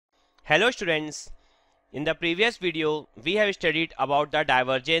Hello students, in the previous video we have studied about the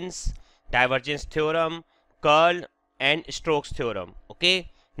divergence theorem, curl and Stokes theorem. Okay,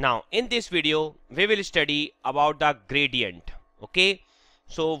 now in this video we will study about the gradient. Okay,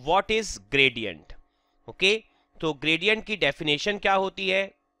 so what is gradient? Okay, तो gradient की definition क्या होती है,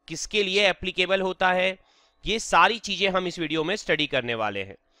 किसके लिए applicable होता है, ये सारी चीजें हम इस वीडियो में स्टडी करने वाले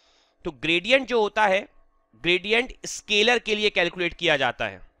हैं. तो gradient जो होता है, gradient स्केलर के लिए कैलकुलेट किया जाता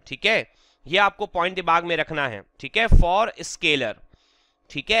है. ठीक है, ये आपको पॉइंट दिमाग में रखना है. ठीक है, फॉर स्केलर.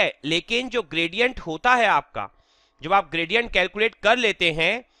 ठीक है, लेकिन जो ग्रेडियंट होता है आपका, जब आप ग्रेडियंट कैलकुलेट कर लेते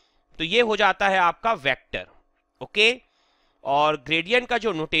हैं तो ये हो जाता है आपका वेक्टर. ओके, और ग्रेडियंट का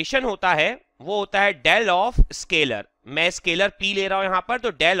जो नोटेशन होता है वो होता है डेल ऑफ स्केलर. मैं स्केलर p ले रहा हूं यहां पर,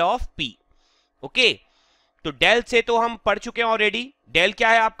 तो डेल ऑफ p. ओके, तो डेल से तो हम पढ़ चुके हैं ऑलरेडी. डेल क्या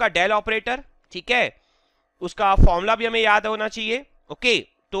है आपका, डेल ऑपरेटर. ठीक है, उसका फॉर्मूला भी हमें याद होना चाहिए. ओके,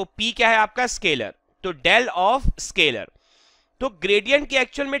 तो p क्या है आपका, स्केलर. तो डेल ऑफ स्केलर. तो ग्रेडियंट की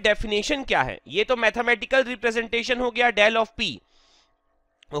एक्चुअल में डेफिनेशन क्या है, ये तो मैथमेटिकल रिप्रेजेंटेशन हो गया del of p.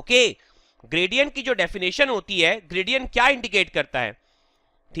 Okay, gradient की जो डेफिनेशन होती है, ग्रेडियंट क्या इंडिकेट करता है.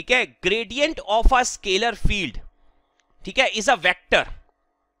 ठीक है, gradient of a scalar field, ठीक है, इज अ वेक्टर.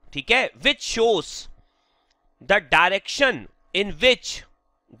 ठीक है, which shows the direction in which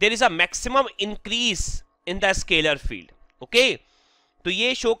there is a maximum increase in the scalar field. Okay, तो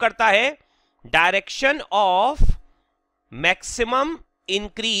ये शो करता है direction of maximum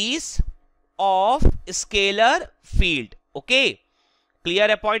increase of scalar field. Okay, clear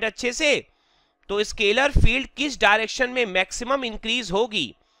है point अच्छे से. तो स्केलर फील्ड किस डायरेक्शन में मैक्सिमम इंक्रीज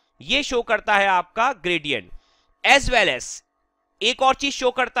होगी, ये शो करता है आपका ग्रेडियंट. एज वेल एज एक और चीज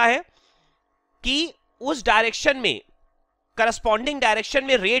शो करता है कि उस डायरेक्शन में, करस्पॉन्डिंग डायरेक्शन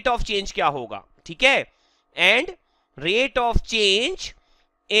में रेट ऑफ चेंज क्या होगा. ठीक है, and rate of change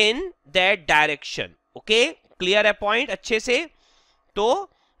in that direction. Okay, clear है पॉइंट अच्छे से. तो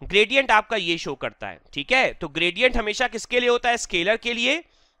ग्रेडियंट आपका ये शो करता है. ठीक है, तो ग्रेडियंट हमेशा किसके लिए होता है, स्केलर के लिए.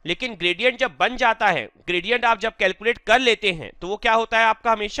 लेकिन ग्रेडियंट जब बन जाता है, ग्रेडियंट आप जब कैलकुलेट कर लेते हैं तो वो क्या होता है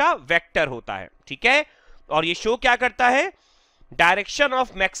आपका, हमेशा वेक्टर होता है. ठीक है, और ये शो क्या करता है, direction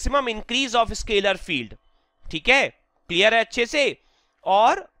of maximum increase of scalar field. ठीक है, क्लियर है अच्छे से.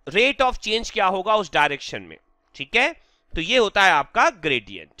 और रेट ऑफ चेंज क्या होगा उस डायरेक्शन में. ठीक है, तो ये होता है आपका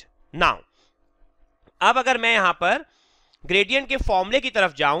ग्रेडियंट. नाउ अब अगर मैं यहां पर ग्रेडियंट के फॉर्मूले की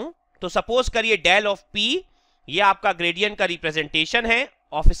तरफ जाऊं, तो सपोज करिए डेल ऑफ p, ये आपका ग्रेडियंट का रिप्रेजेंटेशन है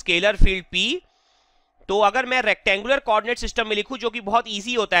ऑफ स्केलर फील्ड p. तो अगर मैं रेक्टेंगुलर कोऑर्डिनेट सिस्टम में लिखूं, जो कि बहुत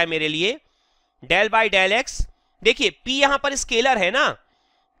इजी होता है मेरे लिए, डेल बाय डेल x. देखिए p यहां पर स्केलर है ना,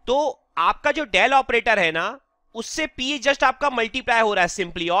 तो आपका जो डेल ऑपरेटर है ना, उससे p जस्ट आपका मल्टीप्लाई हो रहा है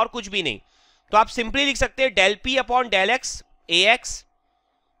सिंपली, और कुछ भी नहीं. तो आप सिंपली लिख सकते हैं del p upon del x ax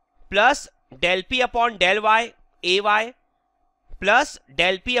plus del p upon del y ay plus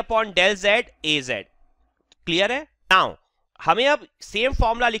del p upon del z az. Clear है. नाउ हमें अब सेम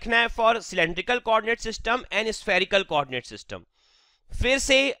फॉर्मूला लिखना है for cylindrical coordinate system and spherical coordinate system. फिर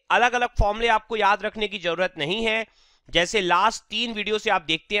से अलग अलग फॉर्मूले आपको याद रखने की जरूरत नहीं है. जैसे लास्ट 3 वीडियो से आप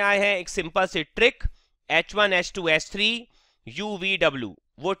देखते आए हैं, एक सिंपल से trick h1 h2 h3 u v w,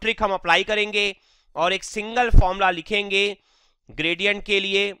 वो ट्रिक हम अप्लाई करेंगे और एक सिंगल फॉर्मूला लिखेंगे ग्रेडियंट के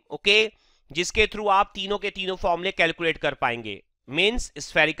लिए. ओके, जिसके थ्रू आप तीनों के तीनों फॉर्मूले कैलकुलेट कर पाएंगे. मींस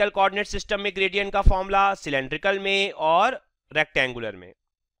स्फेरिकल कोऑर्डिनेट सिस्टम में ग्रेडियंट का फॉर्मूला, सिलेंड्रिकल में और रेक्टेंगुलर में.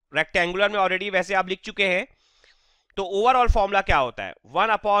 रेक्टेंगुलर में ऑलरेडी वैसे आप लिख चुके हैं. तो ओवरऑल फॉर्मूला क्या होता है, 1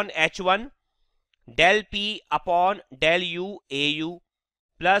 upon h1 del p upon del u au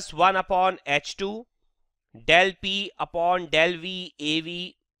plus 1 upon h2 del p upon del v av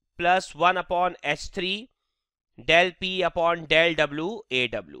plus 1 upon h3 del p upon del w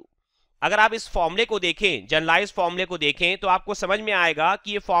aw. अगर आप इस फॉर्मूले को देखें, जनरलाइज फॉर्मूले को देखें, तो आपको समझ में आएगा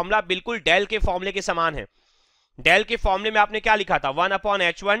कि ये फॉर्मूला बिल्कुल डेल के फॉर्मूले के समान है. डेल के फॉर्मूले में आपने क्या लिखा था, 1 upon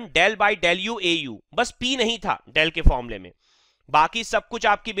h1 del by del u au. बस p नहीं था डेल के फॉर्मूले में, बाकी सब कुछ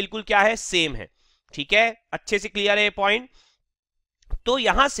आपकी बिल्कुल क्या है, सेम है. ठीक है, अच्छे से क्लियर है ये पॉइंट. तो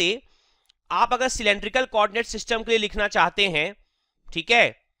यहां से आप अगर सिलेंड्रिकल कोऑर्डिनेट सिस्टम के लिए लिखना चाहते हैं, ठीक है,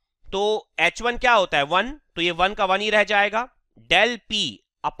 तो h1 क्या होता है, 1, तो ये 1 का 1 ही रह जाएगा. डेल p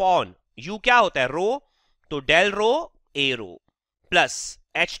अपॉन u क्या होता है, रो, तो del rho a row plus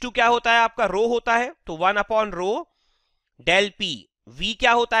h2 क्या होता है आपका, रो होता है, तो 1 upon rho del p. v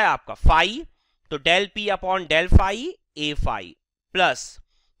क्या होता है आपका, फाई, तो del p upon del phi a phi plus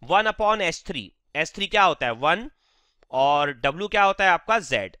 1 upon h3. h3 क्या होता है, 1, और w क्या होता है आपका,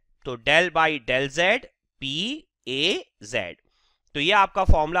 z, तो del by del z p a z. तो ये आपका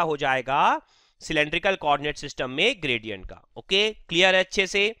फॉर्मूला हो जाएगा सिलेंड्रिकल कोऑर्डिनेट सिस्टम में ग्रेडियंट का. ओके, क्लियर है अच्छे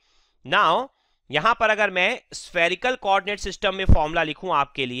से. नाउ यहां पर अगर मैं स्फेरिकल कोऑर्डिनेट सिस्टम में फॉर्मूला लिखूं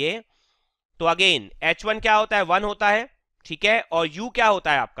आपके लिए, तो अगेन h1 क्या होता है, 1 होता है, ठीक है, और u क्या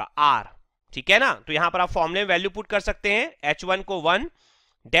होता है आपका r, ठीक है ना। तो यहां पर आप फॉर्मूले में वैल्यू पुट कर सकते हैं, h1 को 1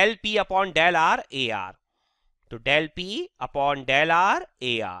 del p upon del r A R, तो del p upon del r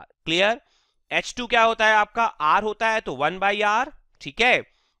A R, clear. h2 क्या होता है आपका, r होता है, तो 1 बाई आर, ठीक है।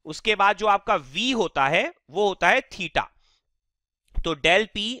 उसके बाद जो आपका v होता है वो होता है थीटा, तो del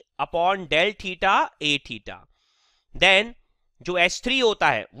p upon del theta ए थीटा। देन जो h3 होता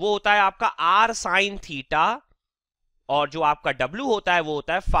है वो होता है आपका r साइन थीटा, और जो आपका w होता है वो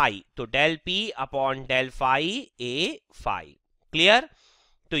होता है फाई, तो del p upon del phi ए फाई, क्लियर।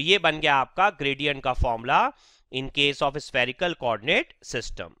 तो ये बन गया आपका ग्रेडियंट का formula in case of spherical coordinate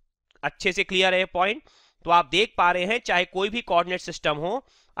system. अच्छे से क्लियर है पॉइंट। तो आप देख पा रहे हैं चाहे कोई भी कोऑर्डिनेट सिस्टम हो,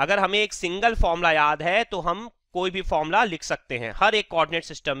 अगर हमें एक सिंगल फॉर्मूला याद है तो हम कोई भी फॉर्मूला लिख सकते हैं, हर एक कोऑर्डिनेट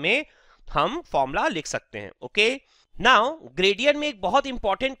सिस्टम में हम फॉर्मूला लिख सकते हैं। ओके, नाउ ग्रेडियंट में एक बहुत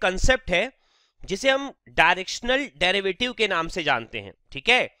इंपॉर्टेंट कंसेप्ट है जिसे हम डायरेक्शनल डेरिवेटिव के नाम से जानते हैं, ठीक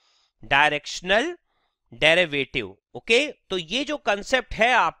है, डायरेक्शनल डेरिवेटिव। ओके, तो ये जो कंसेप्ट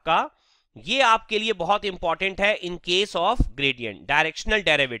है आपका, ये आपके लिए बहुत इंपॉर्टेंट है in case of gradient, directional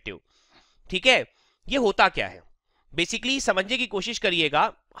derivative, ठीक है। ये होता क्या है बेसिकली समझने की कोशिश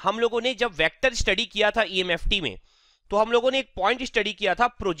करिएगा। हम लोगों ने जब वेक्टर स्टडी किया था ईएमएफटी में, तो हम लोगों ने एक पॉइंट स्टडी किया था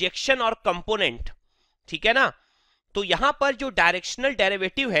प्रोजेक्शन और कंपोनेंट, ठीक है ना। तो यहां पर जो डायरेक्शनल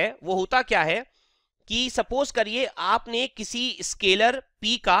डेरिवेटिव है वो होता क्या है कि सपोज करिए आपने किसी स्केलर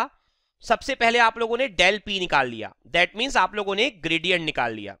p का सबसे पहले आप लोगों ने डेल p निकाल लिया, दैट मींस आप लोगों ने ग्रेडियंट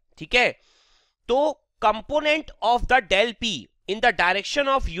निकाल लिया, ठीक है। तो component of the del p in the direction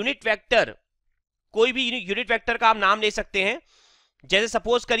of unit vector, कोई भी यूनिट वेक्टर का आप नाम ले सकते हैं, जैसे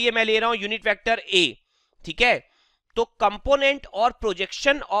सपोज करिए मैं ले रहा हूं यूनिट वेक्टर a, ठीक है। तो कंपोनेंट और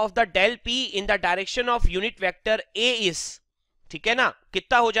projection of the del p in the direction of unit vector a is, ठीक है ना,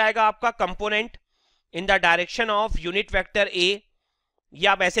 कितना हो जाएगा आपका component in the direction of unit vector a, ये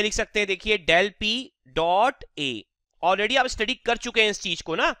आप ऐसे लिख सकते हैं, देखिए del p dot a। Already आप स्टडी कर चुके हैं इस चीज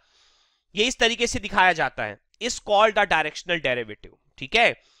को ना, ये इस तरीके से दिखाया जाता है, is called the directional derivative, ठीक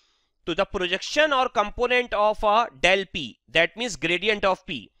है। तो द प्रोजेक्शन और component of a del p, that means gradient of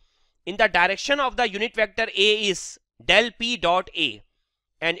p in the direction of the unit vector a is del p dot a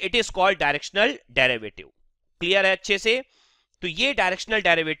and it is called directional derivative। Clear है अच्छे से। तो ये directional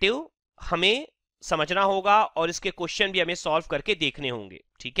derivative हमें समझना होगा और इसके क्वेश्चन भी हमें सॉल्व करके देखने होंगे,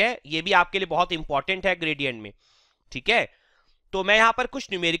 ठीक है। ये भी आपके लिए बहुत इंपॉर्टेंट है ग्रेडियंट में, ठीक है। तो मैं यहां पर कुछ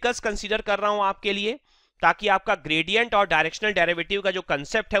न्यूमेरिकल्स कंसीडर कर रहा हूं आपके लिए, ताकि आपका ग्रेडियंट और डायरेक्शनल डेरिवेटिव का जो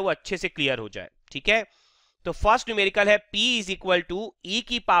कंसेप्ट है वो अच्छे से क्लियर हो जाए, ठीक है। तो फर्स्ट न्यूमेरिकल है p is equal to e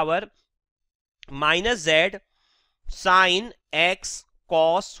की power minus z sign x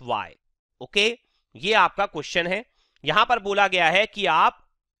cos y। Okay, ये आपका क्वेश्चन है। यहां पर बोला गया है कि आप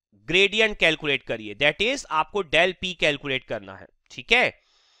ग्रेडियंट कैलकुलेट करिए, दैट इज आपको डेल p कैलकुलेट करना है, ठीक है।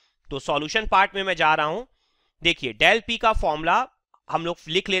 तो सॉल्यूशन पार्ट में मैं जा रहा हूं। देखिए डेल p का फॉर्मूला हम लोग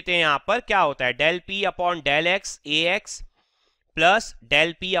लिख लेते हैं, यहां पर क्या होता है, del p upon del x ए x plus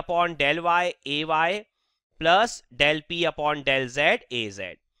del p upon del y ए Y plus del p upon del z ए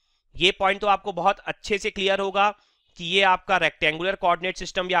जेड। ये पॉइंट तो आपको बहुत अच्छे से क्लियर होगा कि ये आपका रेक्टेंगुलर कोऑर्डिनेट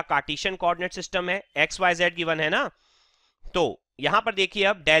सिस्टम या कार्टेशियन कोऑर्डिनेट सिस्टम है, एक्स वाई जेड गिवन है ना। तो यहां पर देखिए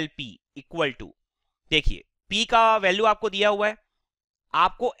अब डेल p इक्वल टू, देखिए p का वैल्यू आपको दिया हुआ है,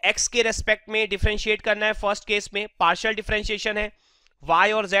 आपको x के रेस्पेक्ट में डिफरेंशिएट करना है। फर्स्ट केस में पार्शियल डिफरेंशिएशन है,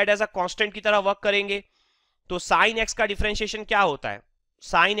 y और z एज अ कांस्टेंट की तरह वर्क करेंगे। तो साइन x का डिफरेंशिएशन क्या होता है,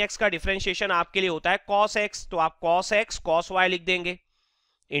 साइन x का डिफरेंशिएशन आपके लिए होता है cos x, तो आप cos x cos y लिख देंगे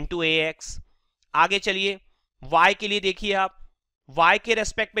इंटू ए एक्स। आगे चलिए y के लिए देखिए आप, y के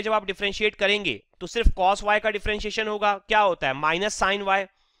रेस्पेक्ट में जब आप डिफरेंशिएट करेंगे तो सिर्फ cos y का डिफरेंशिएशन होगा, क्या होता है माइनस साइन y,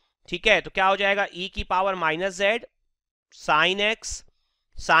 ठीक है। तो क्या हो जाएगा e की power minus Z sign x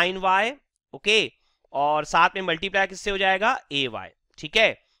sign y, okay, और साथ में मल्टीप्लाई किससे हो जाएगा ए वाई, ठीक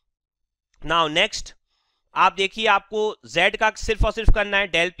है। नाउ नेक्स्ट आप देखिए आपको z का सिर्फ और सिर्फ करना है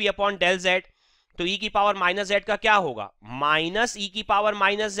del p upon del z, तो e की पावर माइनस जेड का क्या होगा, माइनस e की power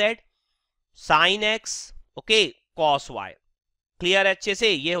minus Z sign x, okay, cos y। Clear है अच्छे से,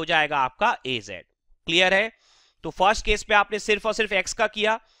 ये हो जाएगा आपका ए जेड, क्लियर है। तो फर्स्ट केस पे आपने सिर्फ और सिर्फ x का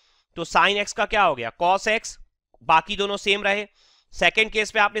किया, तो साइन x का क्या हो गया cos x, बाकी दोनों सेम रहे। सेकेंड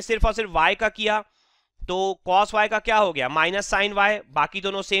केस पे आपने सिर्फ और सिर्फ y का किया, तो cos y का क्या हो गया माइनस साइन y, बाकी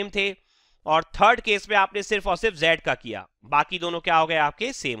दोनों सेम थे। और थर्ड केस पे आपने सिर्फ और सिर्फ z का किया, बाकी दोनों क्या हो गए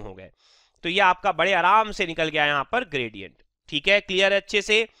आपके सेम हो गए। तो ये आपका बड़े आराम से निकल गया यहां पर ग्रेडियंट, ठीक है। क्लियर है अच्छे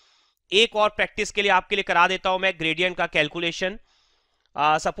से। एक और प्रैक्टिस के लिए आपके लिए करा देता हूं मैं ग्रेडियंट का कैलकुलेशन।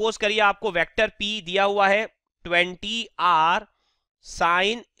 सपोज करिए आपको वेक्टर p दिया हुआ है 20r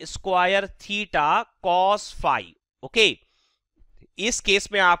sine square theta cos phi. Okay, इस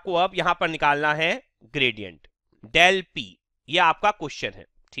केस में आपको अब यहां पर निकालना है ग्रेडियंट डेल p, ये आपका क्वेश्चन है।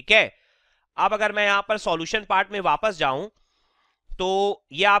 ठीक है, अब अगर मैं यहां पर सॉल्यूशन पार्ट में वापस जाऊं तो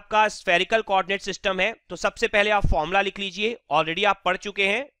ये आपका स्फेरिकल कोऑर्डिनेट सिस्टम है। तो सबसे पहले आप फॉर्मूला लिख लीजिए, ऑलरेडी आप पढ़ चुके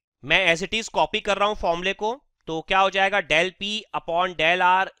हैं, मैं एज इट इज कॉपी कर रहा हूं फॉर्मूले को। तो क्या हो जाएगा, del p upon del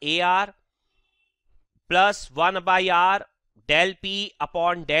r A R plus 1/r del p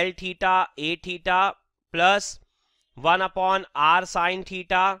upon del theta A theta plus 1 upon r sine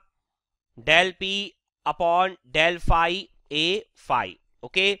theta del p upon del phi A phi.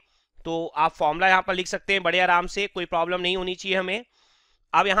 Okay, तो आप फॉर्मूला यहां पर लिख सकते हैं बड़े आराम से, कोई प्रॉब्लम नहीं होनी चाहिए हमें।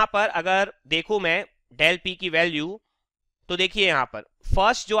 अब यहां पर अगर देखूं मैं डेल p की वैल्यू, तो देखिए यहां पर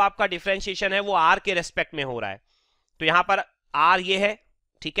फर्स्ट जो आपका डिफरेंशिएशन है वो r के रेस्पेक्ट में हो रहा है। तो यहां पर r ये है,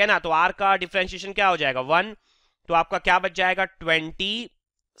 ठीक है ना, तो r का डिफरेंशिएशन क्या हो जाएगा 1, तो आपका क्या बच जाएगा 20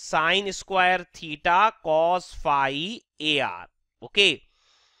 sine square theta cos phi A R. Okay,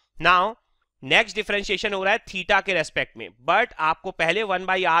 now next differentiation हो रहा है थीटा के रेस्पेक्ट में, बट आपको पहले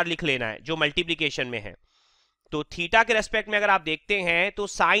 1/r लिख लेना है जो मल्टीप्लीकेशन में है। तो थीटा के रेस्पेक्ट में अगर आप देखते हैं तो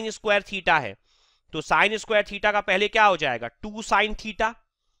साइन स्क्वायर थीटा है, तो साइन स्क्वायर थीटा का पहले क्या हो जाएगा 2 साइन थीटा।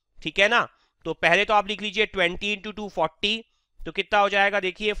 ठीक है ना, तो पहले तो आप लिख लीजिए 20 इंटू 2 40, तो कितना हो जाएगा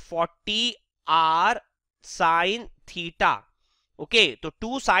देखिए 40 r साइन थीटा। ओके, तो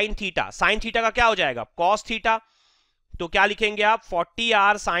 2 साइन थीटा का क्या हो जाएगा कॉस थीटा, तो क्या लिखेंगे आप 40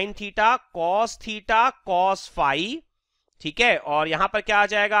 r sine theta cos phi. ठीक है, और यहां पर क्या आ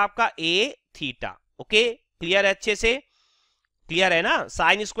जाएगा आपका ए थीटा। ओके, क्लियर है, अच्छे से क्लियर है ना।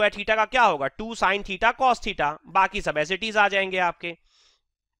 साइन स्क्वायर थीटा का क्या होगा 2 साइन थीटा कॉस थीटा, बाकी सब एज इट इज आ जाएंगे आपके।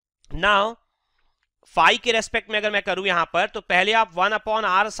 नाउ फाई के रेस्पेक्ट में अगर मैं करूं यहां पर, तो पहले आप 1 अपॉन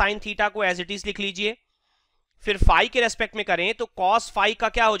r साइन थीटा को एज इट इज लिख लीजिए, फिर फाई के रेस्पेक्ट में करें तो कॉस फाई का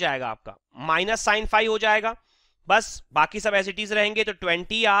क्या हो जाएगा आपका माइनस साइन फाई हो जाएगा, बस बाकी सब एज इट इज रहेंगे। तो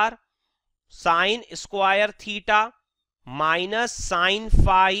 20 r sine square theta minus sine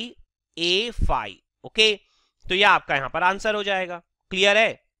phi ए फाई। ओके, तो यह आपका यहां पर आंसर हो जाएगा। क्लियर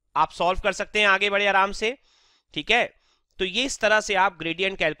है, आप सॉल्व कर सकते हैं आगे बड़े आराम से। ठीक है, तो ये इस तरह से आप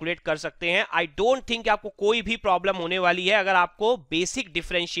ग्रेडियंट कैलकुलेट कर सकते हैं। आई डोंट थिंक आपको कोई भी प्रॉब्लम होने वाली है अगर आपको बेसिक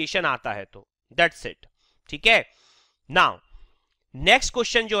डिफरेंशिएशन आता है तो, दैट्स इट। ठीक है, नाउ नेक्स्ट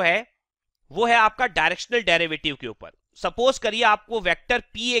क्वेश्चन जो है वो है आपका डायरेक्शनल डेरिवेटिव के ऊपर। सपोज करिए आपको वेक्टर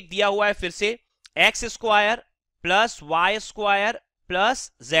p एक दिया हुआ है, फिर से x square plus Y square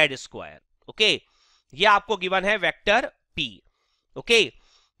plus Z square. Okay, ये आपको गिवन है वेक्टर p। ओके,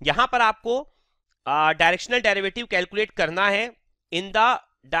 यहां पर आपको डायरेक्शनल डेरिवेटिव कैलकुलेट करना है इन द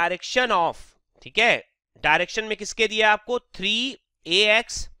डायरेक्शन ऑफ, ठीक है, डायरेक्शन में किसके दिया आपको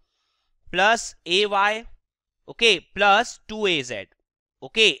 3ax plus ay, okay, plus 2az।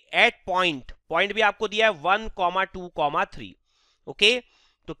 Okay, eight point भी आपको दिया है 1, 2, 3। ओके,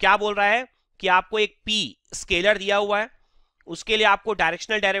 तो क्या बोल रहा है कि आपको एक p स्केलर दिया हुआ है, उसके लिए आपको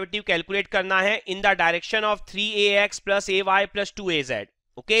डायरेक्शनल डेरिवेटिव कैलकुलेट करना है in the direction of 3ax plus ay plus 2az।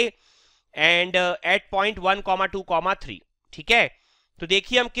 Okay, and eight point 1, 2, 3। ठीक है, तो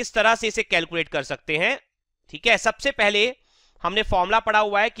देखिए हम किस तरह से इसे कैलकुलेट कर सकते हैं। ठीक है, सबसे पहले हमने फॉर्मूला पढ़ा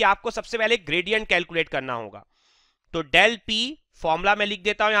हुआ है कि आपको सबसे पहले ग्रेडियंट कैलकुलेट करना होगा। तो डेल p फॉर्मूला में लिख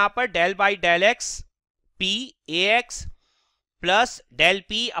देता हूं यहां पर, del by del x p ax plus del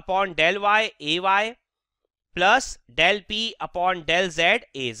p upon del y ay plus del p upon del z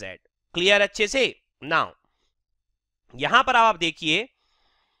az। Clear अच्छे से। नाउ यहां पर आप देखिए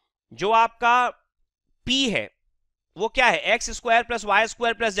जो आपका p है वो क्या है x square plus Y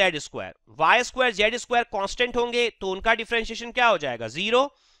square plus Z square. Y square Z square constant होंगे तो उनका डिफरेंशिएशन क्या हो जाएगा 0।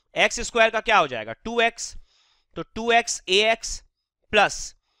 एक्स स्क्वायर का क्या हो जाएगा 2x, तो 2x ax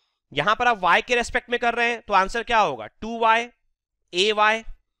प्लस यहां पर आप y के रेस्पेक्ट में कर रहे हैं तो आंसर क्या होगा 2y ay,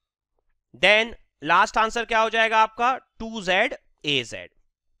 then last answer क्या हो जाएगा आपका 2z az।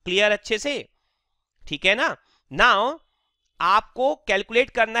 क्लियर अच्छे से, ठीक है ना। नाउ आपको कैलकुलेट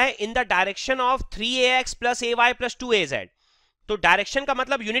करना है in the direction of 3ax plus ay plus 2az। तो डायरेक्शन का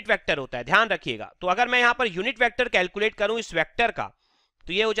मतलब यूनिट वेक्टर होता है, ध्यान रखिएगा। तो अगर मैं यहां पर यूनिट वेक्टर कैलकुलेट करूं इस वेक्टर का,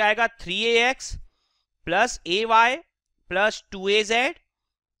 तो ये हो जाएगा 3ax plus ay plus 2az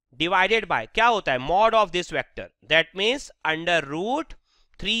divided by क्या होता है mod of this vector, that means under root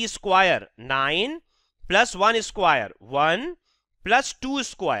 3 square 9 plus 1 square 1 plus 2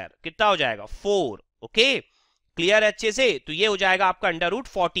 square कितना हो जाएगा 4। ओके, क्लियर अच्छे से। तो ये हो जाएगा आपका अंडर रूट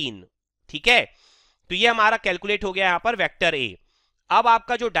 14। ठीक है, तो ये हमारा कैलकुलेट हो गया यहां पर वेक्टर ए। अब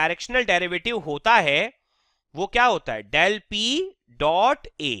आपका जो डायरेक्शनल डेरिवेटिव होता है वो क्या होता है डेल पी डॉट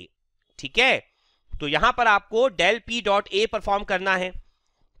ए, ठीक है। तो यहां पर आपको del P dot A perform करना है।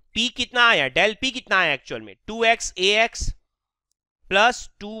 पी कितना आया, डेल पी कितना आया एक्चुअल में 2x ए एक्स प्लस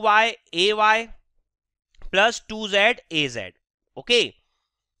 2y ए वाई प्लस 2z ए जेड, ओके।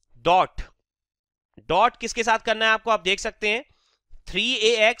 डॉट डॉट किसके साथ करना है आपको, आप देख सकते हैं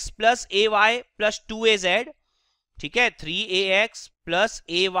 3ax प्लस ए वाई प्लस 2az, ठीक है, 3ax प्लस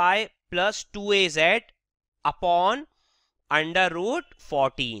ए Y plus 2az upon under root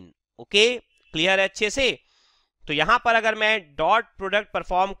 14, okay. Clear है अच्छे से। तो यहां पर अगर मैं डॉट प्रोडक्ट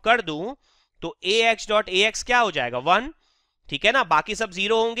परफॉर्म कर दूं तो ax डॉट ax क्या हो जाएगा 1, ठीक है ना, बाकी सब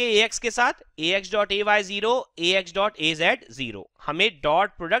 0 होंगे ax के साथ, ax dot ay 0, ax dot az 0। हमें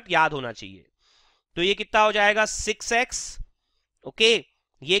डॉट प्रोडक्ट याद होना चाहिए। तो ये कितना हो जाएगा 6x, ओके।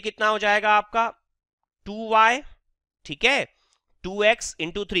 ये कितना हो जाएगा आपका 2y, ठीक है, 2x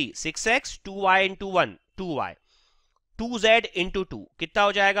into 3 6x, 2y into 1 2y, 2z into 2 कितना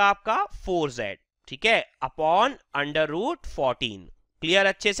हो जाएगा आपका 4z, ठीक है, अपॉन अंडर रूट 14। क्लियर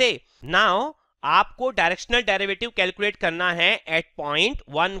अच्छे से। नाउ आपको डायरेक्शनल डेरिवेटिव कैलकुलेट करना है एट पॉइंट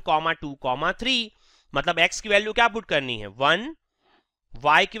 1, 2, 3। मतलब x की वैल्यू क्या पुट करनी है 1,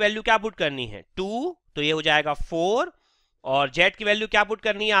 y की वैल्यू क्या पुट करनी है 2, तो ये हो जाएगा 4, और z की वैल्यू क्या पुट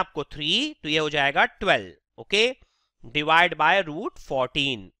करनी है आपको 3, तो ये हो जाएगा 12, okay, divide by root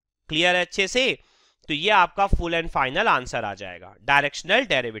 14। Clear है अच्छे से। तो ये आपका फुल एंड फाइनल आंसर आ जाएगा डायरेक्शनल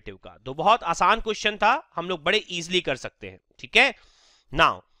डेरिवेटिव का। तो बहुत आसान क्वेश्चन था, हम लोग बड़े इजीली कर सकते हैं, ठीक है।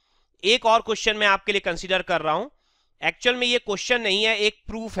 नाउ एक और क्वेश्चन मैं आपके लिए कंसीडर कर रहा हूं। एक्चुअल में ये क्वेश्चन नहीं है, एक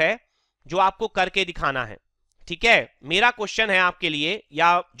प्रूफ है जो आपको करके दिखाना है, ठीक है। मेरा क्वेश्चन है आपके लिए,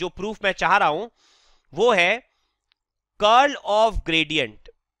 या जो प्रूफ मैं चाह रहा हूं वो है curl of gradient,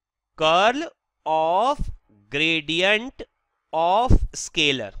 curl of gradient of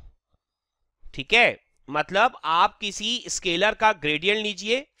scalar, ठीक है। मतलब आप किसी स्केलर का ग्रेडियंट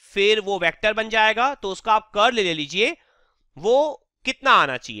लीजिए, फिर वो वेक्टर बन जाएगा, तो उसका आप कर्ल ले लीजिए, वो कितना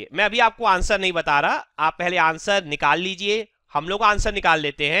आना चाहिए। मैं अभी आपको आंसर नहीं बता रहा, आप पहले आंसर निकाल लीजिए। हम लोग आंसर निकाल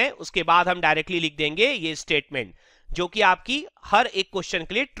लेते हैं, उसके बाद हम डायरेक्टली लिख देंगे ये स्टेटमेंट, जो कि आपकी हर एक क्वेश्चन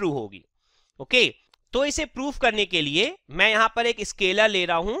के लिए ट्रू होगी, ओके। तो इसे प्रूफ करने के लिए मैं यहां पर एक स्केलर ले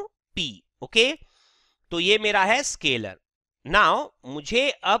रहा हूं p, ओके। तो ये मेरा है स्केलर। नाउ मुझे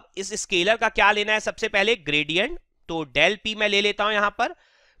अब इस स्केलर का क्या लेना है, सबसे पहले ग्रेडियंट। तो डेल पी मैं ले लेता हूं। यहां पर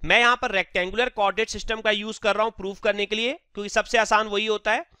मैं यहां पर रेक्टेंगुलर कोऑर्डिनेट सिस्टम का यूज कर रहा हूं प्रूफ करने के लिए, क्योंकि सबसे आसान वही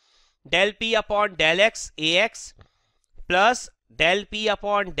होता है। Del P upon del x A x plus del P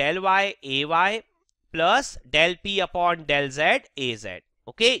upon del Y A Y plus del P upon del Z A Z,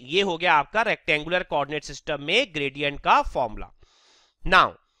 okay. ये हो गया आपका रेक्टेंगुलर कोऑर्डिनेट सिस्टम में ग्रेडियंट का फॉर्मूला।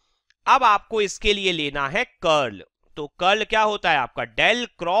 नाउ अब आपको इसके लिए लेना है कर्ल। तो कर्ल क्या होता है आपका डेल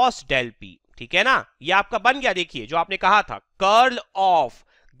क्रॉस डेल पी, ठीक है ना। ये आपका बन गया, देखिए जो आपने कहा था curl of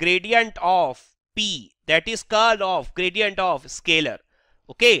gradient of P, that is curl of gradient of scalar,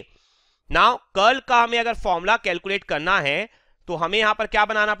 okay. Now curl का हमें अगर फॉर्मूला कैलकुलेट करना है तो हमें यहां पर क्या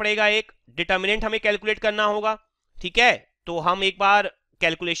बनाना पड़ेगा, एक डिटर्मिनेंट हमें कैलकुलेट करना होगा, ठीक है। तो हम एक बार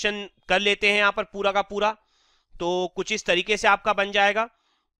कैलकुलेशन कर लेते हैं यहां पर पूरा का पूरा। तो कुछ इस तरीके से आपका बन जाएगा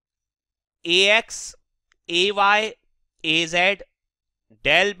ए x A Y A Z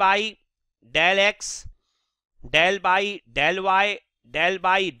del by del x del by del Y del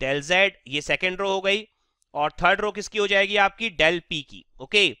by del Z, ये सेकेंड रो हो गई। और थर्ड रो किसकी हो जाएगी आपकी डेल पी की,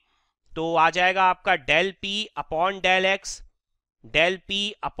 ओके। तो आ जाएगा आपका del P upon del x del P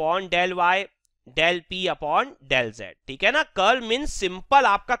upon del Y del P upon del Z, ठीक है ना। कर्ल मीन्स सिंपल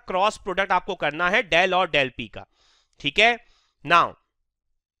आपका क्रॉस प्रोडक्ट आपको करना है डेल और डेल पी का, ठीक है। नाउ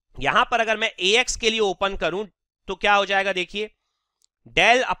यहां पर अगर मैं ए एक्स के लिए ओपन करूं तो क्या हो जाएगा, देखिए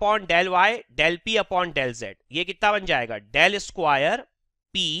del upon del Y del P upon del Z, ये कितना बन जाएगा del square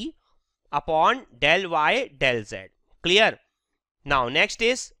P upon del Y del Z. Clear. Now next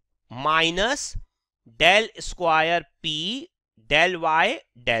is minus del square P del Y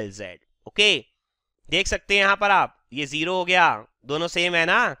del Z, okay. देख सकते हैं यहां पर आप, ये 0 हो गया, दोनों सेम है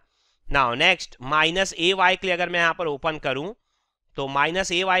ना। नाउ नेक्स्ट माइनस ए वाई के लिए अगर मैं यहां पर ओपन करूं तो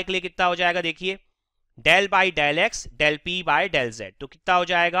माइनस ए वाई के लिए कितना हो जाएगा, देखिए del by del x del P by del Z, तो कितना हो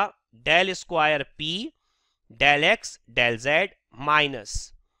जाएगा del square P del x del Z minus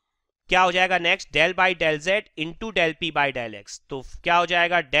क्या हो जाएगा next del by del Z into del P by del x, तो क्या हो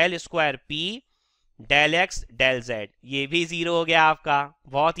जाएगा del square P del x del Z, ये भी 0 हो गया आपका।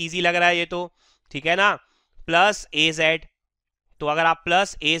 बहुत इजी लग रहा है ये तो, ठीक है ना। प्लस ए जेड, तो अगर आप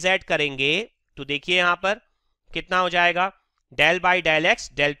प्लस ए जेड करेंगे तो देखिए यहां पर कितना हो जाएगा del by del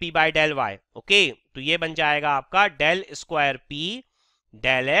x del P by del Y, okay. तो ये बन जाएगा आपका del square P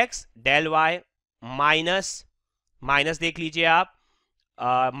del x del Y, minus minus देख लीजिए आप,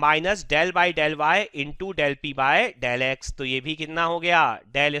 minus del by del Y into del P bye del x, तो ये भी कितना हो गया,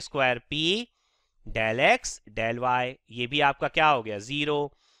 del square P del x del Y, ये भी आपका क्या हो गया,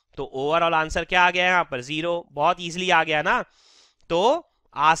 जीरो। तो ओवरऑल आंसर क्या आ गया यहाँ पर, जीरो। बहुत इजीली आ गया ना। तो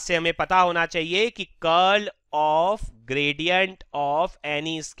आज से हमें पता होना चाहिए कि curl of gradient of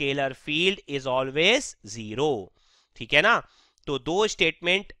any scalar field is always zero, ठीक है ना। तो दो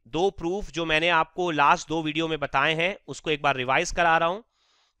स्टेटमेंट, दो प्रूफ जो मैंने आपको लास्ट दो वीडियो में बताए हैं उसको एक बार रिवाइज करा रहा हूं,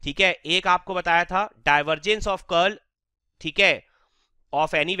 ठीक है। एक आपको बताया था डाइवर्जेंस ऑफ कर्ल, ठीक है,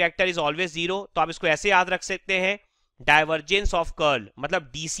 of any vector is always zero, तो आप इसको ऐसे याद रख सकते हैं, डाइवर्जेंस ऑफ कर्ल मतलब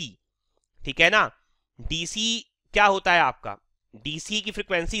डीसी, ठीक है ना। डीसी क्या होता है आपका, डीसी की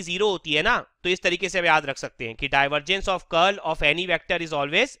फ्रीक्वेंसी जीरो होती है ना, तो इस तरीके से आप याद रख सकते हैं कि divergence of curl of any vector is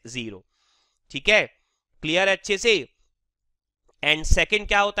always zero, ठीक है। क्लियर अच्छे से। एंड सेकंड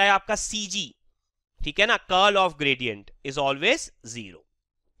क्या होता है आपका सीजी, ठीक है ना, curl of gradient is always zero.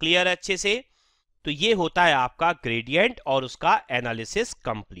 Clear अच्छे से। तो ये होता है आपका ग्रेडियंट और उसका analysis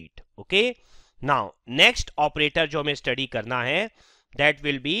complete. Okay, now next operator जो हमें स्टडी करना है that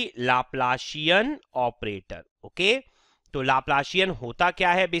will be Laplacian operator. Okay, तो लाप्लाशियन होता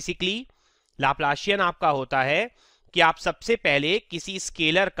क्या है, बेसिकली लाप्लाशियन आपका होता है कि आप सबसे पहले किसी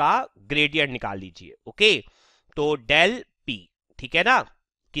स्केलर का ग्रेडियंट निकाल लीजिए। ओके, तो डेल पी, ठीक है ना,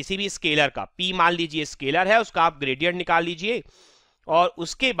 किसी भी स्केलर का पी मान लीजिए स्केलर है, उसका आप ग्रेडियंट निकाल लीजिए और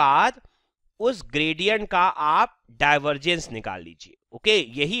उसके बाद उस ग्रेडियंट का आप डाइवर्जेंस निकाल लीजिए। ओके,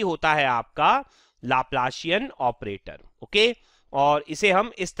 यही होता है आपका लाप्लाशियन ऑपरेटर। ओके, और इसे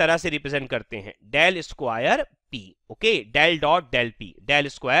हम इस तरह से रिप्रेजेंट करते हैं, del square P. Okay, del dot del P, del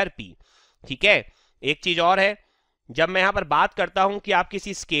square P, ठीक है। एक चीज और है, जब मैं यहां पर बात करता हूं कि आप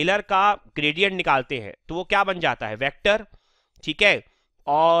किसी स्केलर का ग्रेडियंट निकालते हैं तो वो क्या बन जाता है, वेक्टर, ठीक है।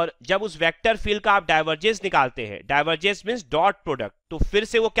 और जब उस वेक्टर फील्ड का आप डाइवर्जेंस निकालते हैं, डाइवर्जेंस मींस डॉट प्रोडक्ट, तो फिर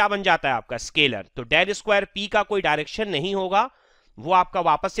से वो क्या बन जाता है आपका स्केलर। तो डेल स्क्वायर पी का कोई डायरेक्शन नहीं होगा, वो आपका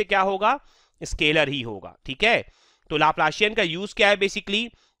वापस से क्या होगा, स्केलर ही होगा, ठीक है। तो लाप्लाशियन का यूज क्या है, बेसिकली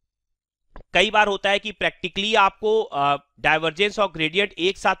कई बार होता है कि प्रैक्टिकली आपको डाइवर्जेंस और ग्रेडियंट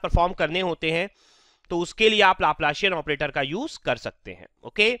एक साथ परफॉर्म करने होते हैं, तो उसके लिए आप लाप्लाशियन ऑपरेटर का यूज कर सकते हैं।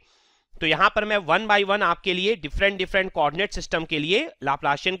 ओके, तो यहां पर मैं वन बाय वन आपके लिए डिफरेंट डिफरेंट कोऑर्डिनेट सिस्टम के लिए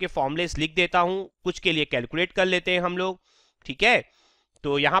लाप्लाशियन के फॉर्मुलेस लिख देता हूं, कुछ के लिए कैलकुलेट कर लेते हैं हम लोग, ठीक है।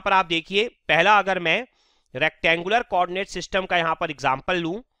 तो यहां पर आप देखिए, पहला अगर मैं रेक्टेंगुलर कोऑर्डिनेट सिस्टम का यहां पर एग्जांपल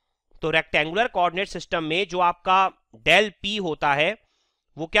लूं, तो रेक्टेंगुलर कोऑर्डिनेट सिस्टम में जो आपका डेल पी होता है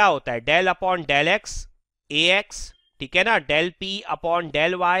वो क्या होता है, डेल अपॉन डेल एक्स ए एक्स, ठीक है ना, del P upon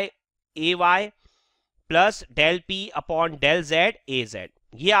del Y A Y plus del P upon del Z A Z,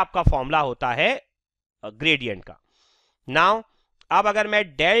 ये आपका फॉर्मूला होता है ग्रेडियंट का। नाउ अब अगर मैं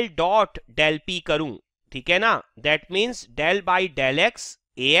डेल डॉट डेल पी करूं, ठीक है ना, that means del by del x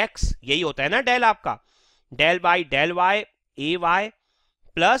A x, यही होता है ना डेल आपका, del by del Y A Y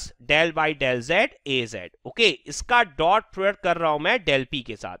plus del by del Z A Z. Okay, इसका डॉट प्रोडक्ट कर रहा हूं मैं डेल पी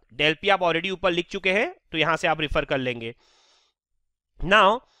के साथ, डेल पी आप ऑलरेडी ऊपर लिख चुके हैं तो यहां से आप रिफर कर लेंगे।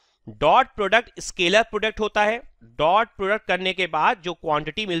 Now dot product scalar product होता है, डॉट प्रोडक्ट करने के बाद जो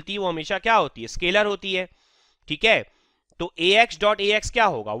क्वांटिटी मिलती है वो हमेशा क्या होती है, स्केलर होती है, ठीक है। तो ए एक्स डॉट ए एक्स क्या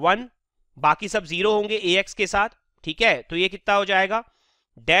होगा, 1, बाकी सब 0 होंगे ए एक्स के साथ, ठीक है। तो ये कितना हो जाएगा,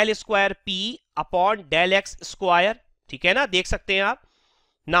 del square P upon del x square, ठीक है ना, देख सकते हैं आप।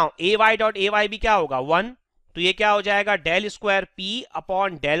 Now A Y dot A Y भी क्या होगा, 1, तो ये क्या हो जाएगा, del square P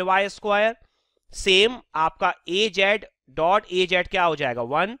upon del Y square. Same आपका ए जेड डॉट ए जेड क्या हो जाएगा,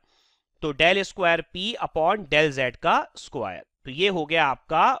 1, तो del square P upon del Z का स्क्वायर। तो ये हो गया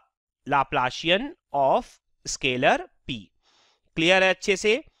आपका Laplacian of scalar P. Clear है अच्छे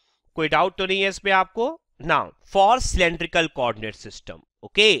से, कोई डाउट तो नहीं है इस पे आपको। Now for cylindrical coordinate system,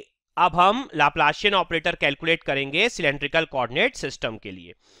 okay, अब हम लाप्लाशियन ऑपरेटर कैलकुलेट करेंगे सिलेंड्रिकल कोऑर्डिनेट सिस्टम के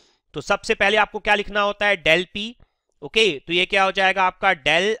लिए। तो सबसे पहले आपको क्या लिखना होता है, डेल पी। ओके, तो ये क्या हो जाएगा आपका,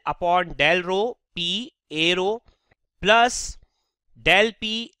 del upon del rho P A row plus del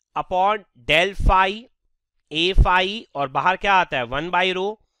P upon del phi A phi, और बाहर क्या आता है 1 by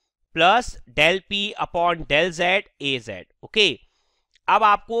rho plus del P upon del Z A Z. Okay, अब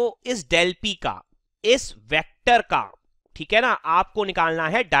आपको इस डेल पी का, इस वेक्टर का, ठीक है ना, आपको निकालना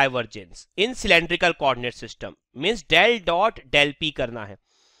है डाइवर्जेंस इन cylindrical coordinate system, means del dot del P करना है।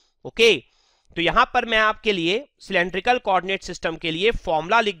 ओके, तो यहां पर मैं आपके लिए सिलेंड्रिकल कोऑर्डिनेट सिस्टम के लिए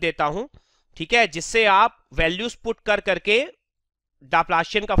फॉर्मूला लिख देता हूं, ठीक है, जिससे आप वैल्यूज पुट कर करके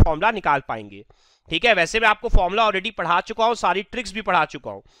लाप्लाशियन का फॉर्मूला निकाल पाएंगे, ठीक है। वैसे मैं आपको फॉर्मूला ऑलरेडी पढ़ा चुका हूं, सारी ट्रिक्स भी पढ़ा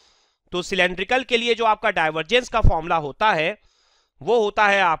चुका हूं। तो सिलेंड्रिकल के लिए जो आपका डाइवर्जेंस का फॉर्मूला होता है वो होता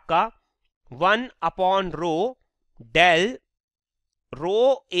है आपका 1 upon rho del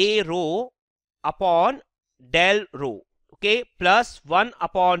rho A rho upon del rho, okay, plus 1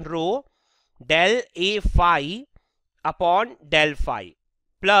 upon rho del A phi upon del phi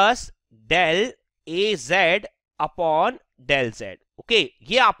plus del A Z upon del Z, okay.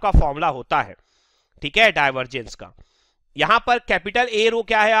 ये आपका फॉर्मूला होता है, ठीक है, डाइवर्जेंस का। यहां पर कैपिटल ए रो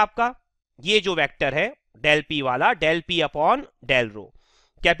क्या है आपका, ये जो वेक्टर है डेल पी वाला, del P upon del rho.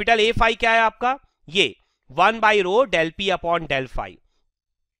 Capital A phi क्या है आपका, ये 1 by rho del P upon del phi.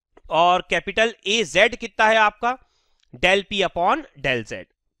 और कैपिटल ए जेड कितना है आपका, del P upon del Z.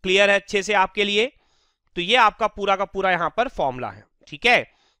 Clear है अच्छे से आपके लिए? तो ये आपका पूरा का पूरा यहां पर फॉर्मूला है, ठीक है।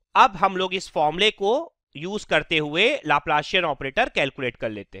 अब हम लोग इस फॉर्मूले को यूज करते हुए लाप्लाशियन ऑपरेटर कैलकुलेट कर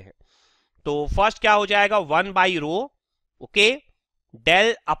लेते हैं। तो फर्स्ट क्या हो जाएगा, 1 by rho, okay,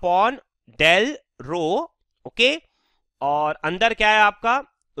 del upon del rho, okay, और अंदर क्या है आपका,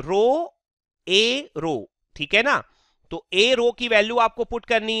 रो ए रो, ठीक है ना। तो ए रो की वैल्यू आपको पुट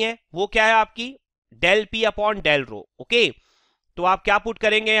करनी है, वो क्या है आपकी, del P upon del rho, okay. तो आप क्या पुट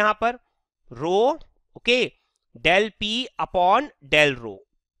करेंगे यहां पर, रो, okay, del P upon del rho.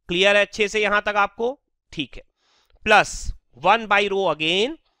 Clear है अच्छे से यहां तक आपको? ठीक है। Plus 1 by rho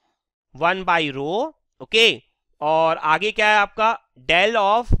again, 1 by rho, okay, और आगे क्या है आपका, del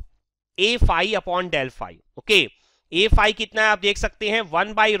of A phi upon del phi, okay. A phi कितना है आप देख सकते हैं,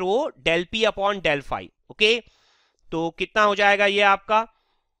 1 by rho del P upon del phi, okay. तो कितना हो जाएगा ये आपका,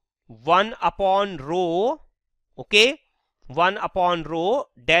 1 upon rho, okay, 1 upon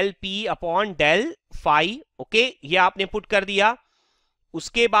rho del P upon del phi, okay, ये आपने पुट कर दिया।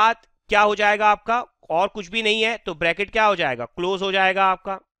 उसके बाद क्या हो जाएगा आपका, और कुछ भी नहीं है तो ब्रैकेट क्या हो जाएगा, क्लोज हो जाएगा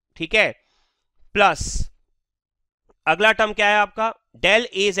आपका, ठीक है। प्लस अगला टर्म क्या है आपका, del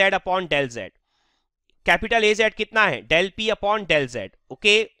A Z upon del Z. Capital A Z कितना है, del P upon del Z,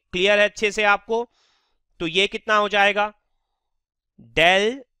 okay. Clear है अच्छे से आपको? तो ये कितना हो जाएगा,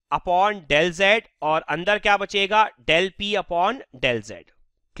 डेल अपॉन डेल जेड, और अंदर क्या बचेगा, del P upon del Z.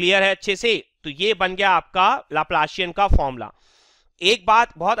 Clear है अच्छे से? तो ये बन गया आपका लाप्लाशियन का फॉर्मूला। एक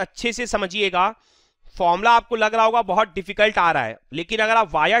बात बहुत अच्छे से समझिएगा, फॉर्मूला आपको लग रहा होगा बहुत डिफिकल्ट आ रहा है, लेकिन अगर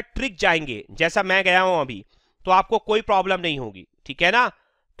आप वाया ट्रिक जाएंगे जैसा मैं गया हूं अभी, तो आपको कोई प्रॉब्लम नहीं होगी, ठीक है ना।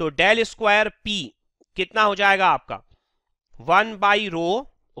 तो डेल स्क्वायर पी कितना हो जाएगा आपका, 1 बाई रो,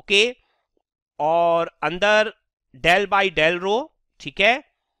 ओके, और अंदर डेल बाई डेल रो, ठीक है,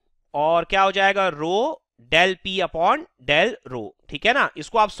 और क्या हो जाएगा, रो del P upon del rho, ठीक है ना।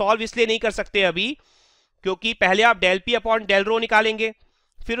 इसको आप सॉल्व इसलिए नहीं कर सकते अभी, क्योंकि पहले आप del P upon del rho निकालेंगे,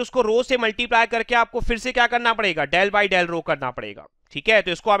 फिर उसको रो से मल्टीप्लाई करके आपको फिर से क्या करना पड़ेगा, डेल बाई डेल रो करना पड़ेगा, ठीक है।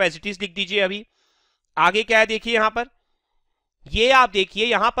 तो इसको आप एज इट इज लिख दीजिए अभी। आगे क्या है देखिए यहां पर, ये आप देखिए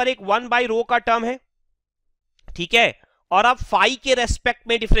यहां पर एक 1 बाई रो का टर्म है, ठीक है, और आप फाई के रेस्पेक्ट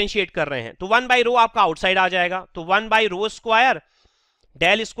में डिफरेंशिएट कर रहे हैं, तो 1 बाई रो आपका आउटसाइड आ जाएगा। तो 1 by rho square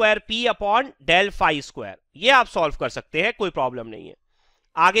del square P upon del phi square, ये आप सॉल्व कर सकते हैं, कोई प्रॉब्लम नहीं है।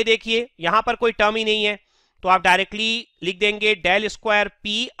 आगे देखिए यहां पर कोई टर्म ही नहीं है, तो आप डायरेक्टली लिख देंगे del square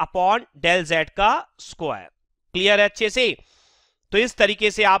P upon del Z का स्क्वायर। क्लियर है अच्छे से? तो इस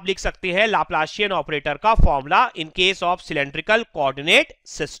तरीके से आप लिख सकते हैं लाप्लाशियन ऑपरेटर का formula in case of cylindrical coordinate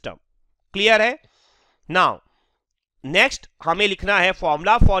system. Clear है? नाउ नेक्स्ट हमें लिखना है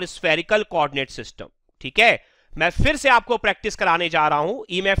formula for spherical coordinate system, ठीक है। मैं फिर से आपको प्रैक्टिस कराने जा रहा हूं,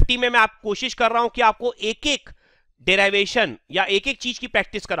 ईएमएफटी में मैं आप कोशिश कर रहा हूं कि आपको एक एक डेरिवेशन या एक एक चीज की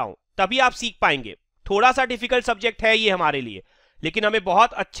प्रैक्टिस कराऊं, तभी आप सीख पाएंगे। थोड़ा सा डिफिकल्ट सब्जेक्ट है ये हमारे लिए, लेकिन हमें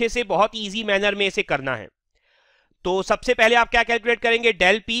बहुत अच्छे से बहुत इजी मैनर में इसे करना है। तो सबसे पहले आप क्या कैलकुलेट करेंगे,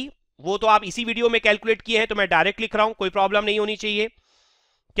 डेल पी, वो तो आप इसी वीडियो में कैलकुलेट किए हैं, तो मैं डायरेक्ट लिख रहा हूं, कोई प्रॉब्लम नहीं होनी चाहिए।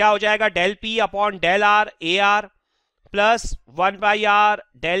 क्या हो जाएगा, del P upon del R A R plus 1 by are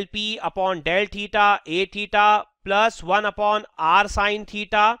del P upon del theta A theta plus 1 upon are sine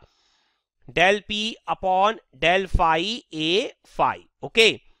theta del P upon del phi A phi,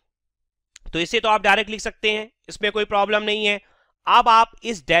 okay. तो इसे तो आप डायरेक्ट लिख सकते हैं, इसमें कोई problem नहीं है। अब आप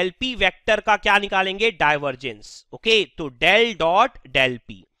इस डेल पी वेक्टर का क्या निकालेंगे, डाइवर्जेंस, ओके। तो डेल डॉट डेल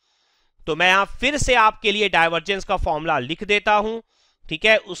पी, तो मैं यहां फिर से आपके लिए डाइवर्जेंस का फॉर्मूला लिख देता हूं, ठीक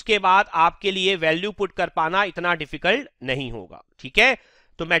है। उसके बाद आपके लिए वैल्यू पुट कर पाना इतना डिफिकल्ट नहीं होगा, ठीक है।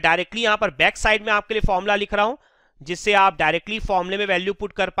 तो मैं डायरेक्टली यहां पर बैक साइड में आपके लिए फॉर्मूला लिख रहा हूं, जिससे आप डायरेक्टली फॉर्मूले में वैल्यू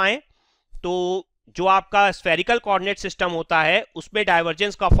पुट कर पाए। तो जो आपका स्फेरिकल कोऑर्डिनेट सिस्टम होता है उसमें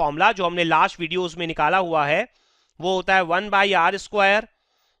डाइवर्जेंस का फॉर्मूला जो हमने लास्ट वीडियोस में निकाला हुआ है वो होता है 1 by are square,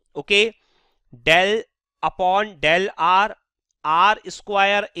 okay, del upon del are, are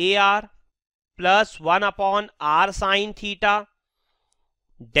square A R plus 1 upon are sine theta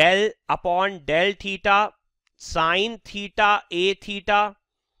del upon del theta sine theta A theta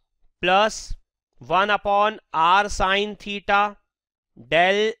plus 1 upon are sine theta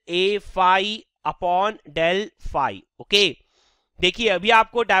del A phi upon del phi. Okay, देखिए अभी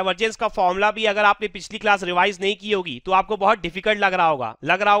आपको divergence का formula भी अगर आपने पिछली class revise नहीं की होगी तो आपको बहुत डिफिकल्ट लग रहा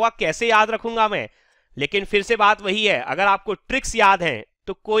होगा कैसे याद रखूंगा मैं, लेकिन फिर से बात वही है, अगर आपको ट्रिक्स याद हैं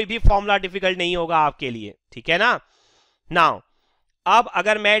तो कोई भी फॉर्मूला डिफिकल्ट नहीं होगा आपके लिए, ठीक है ना। नाउ अब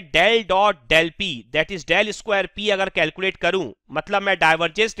अगर मैं del dot del P that is del square P अगर कैलकुलेट करूं, मतलब मैं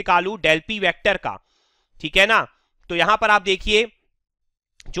डाइवर्जेंस निकालूं डेल पी वेक्टर का, ठीक है ना, तो यहां पर आप देखिए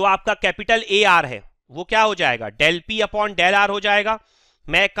जो आपका कैपिटल ए आर है वो क्या हो जाएगा, del P upon del are हो जाएगा।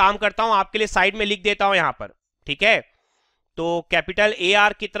 मैं एक काम करता हूं आपके लिए साइड में लिख देता हूं यहां पर, ठीक है। तो कैपिटल ए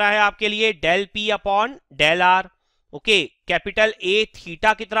आर कितना है आपके लिए, del P upon del are. Okay, capital A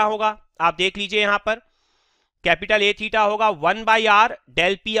theta कितना होगा आप देख लीजिए यहां पर, कैपिटल ए थीटा होगा 1 by are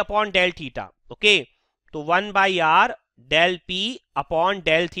del P upon del theta. Okay, तो 1 by are del P upon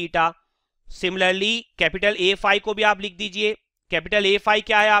del theta. Similarly capital A phi को भी आप लिख दीजिए, कैपिटल ए फाई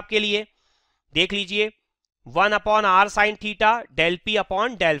क्या है आपके लिए देख लीजिए, 1 upon are sine theta del P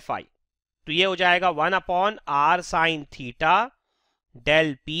upon del phi, तो ये हो जाएगा 1 upon are sine theta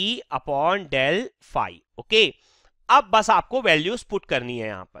del P upon del phi. Okay, अब बस आपको वैल्यूज पुट करनी है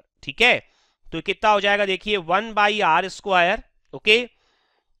यहां पर, ठीक है। तो कितना हो जाएगा देखिए 1 by are square, okay,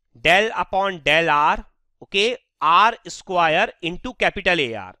 del upon del are, okay, are square into capital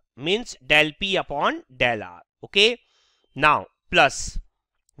A R means del P upon del are. Okay, now plus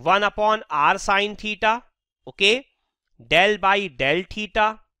 1 upon are sine theta, okay, del by del theta.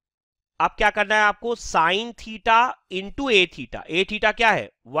 अब क्या करना है आपको, sine theta into ए theta, ए theta क्या है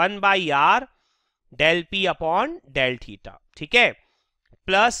 1 by are del P upon del theta, ठीक है,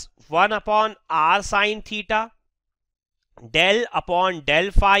 plus 1 upon are sine theta del upon del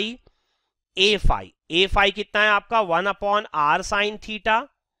phi, A phi कितना है आपका 1 upon are sine theta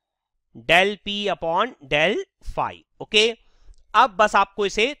del P upon del phi. Okay, अब बस आपको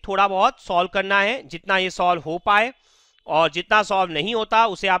इसे थोड़ा बहुत सॉल्व करना है, जितना ये सॉल्व हो पाए, और जितना सॉल्व नहीं होता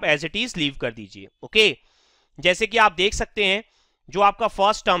उसे आप एज इट इज लीव कर दीजिए। ओके, जैसे कि आप देख सकते हैं जो आपका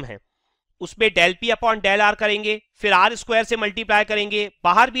फर्स्ट टर्म है उसमें del P upon del are करेंगे, फिर आर स्क्वायर से मल्टीप्लाई करेंगे,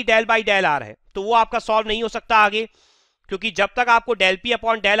 बाहर भी डेल बाई डेल आर है, तो वो आपका सॉल्व नहीं हो सकता आगे, क्योंकि जब तक आपको del P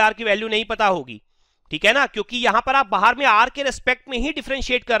upon del are की वैल्यू नहीं पता होगी, ठीक है ना, क्योंकि यहां पर आप बाहर में आर के रेस्पेक्ट में ही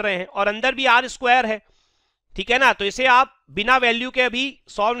डिफरेंशिएट कर रहे हैं और अंदर भी आर स्क्वायर है, ठीक है ना, तो इसे आप बिना वैल्यू के अभी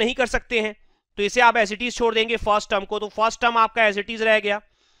सॉल्व नहीं कर सकते हैं, तो इसे आप एज इट इज छोड़ देंगे फर्स्ट टर्म को, तो फर्स्ट टर्म आपका एज इट इज रह गया।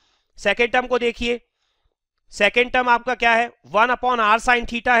 सेकेंड टर्म को देखिए, सेकेंड टर्म आपका क्या है 1 अपॉन आर साइन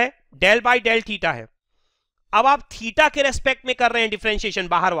थीटा है, डेल बाई डेल थीटा है। अब आप थीटा के रेस्पेक्ट में कर रहे हैं डिफरेंशिएशन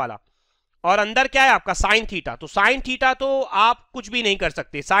बाहर वाला, और अंदर क्या है आपका साइन थीटा, तो साइन थीटा तो आप कुछ भी नहीं कर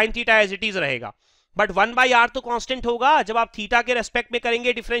सकते, sine theta as it is रहेगा, बट 1 बाई आर तो कांस्टेंट होगा जब आप थीटा के रेस्पेक्ट में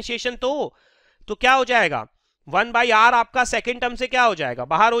करेंगे डिफरेंशिएशन, तो क्या हो जाएगा 1 बाई आर आपका सेकेंड टर्म से क्या हो जाएगा,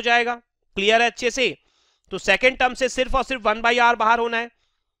 बाहर हो जाएगा। क्लियर है अच्छे से, तो सेकेंड टर्म से सिर्फ और सिर्फ 1 बाई आर बाहर होना है,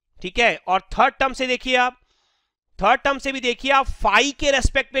 ठीक है। और थर्ड टर्म से देखिए आप, थर्ड टर्म से भी देखिए आप फाई के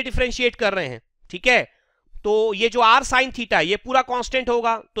रेस्पेक्ट में डिफरेंशिएट कर रहे हैं, ठीक है, तो ये जो आर साइन थीटा है ये पूरा कांस्टेंट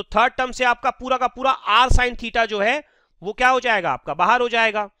होगा, तो थर्ड टर्म से आपका पूरा का पूरा आर साइन थीटा जो है वो क्या हो जाएगा आपका बाहर हो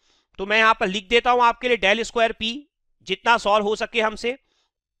जाएगा। तो मैं यहां पर लिख देता हूं आपके लिए डेल स्क्वायर पी, जितना सॉल्व हो सके हमसे।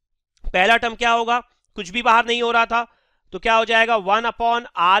 पहला टर्म क्या होगा, कुछ भी बाहर नहीं हो रहा था, तो क्या हो जाएगा 1 upon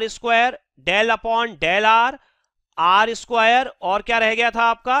are square del upon del are, are square, और क्या रह गया था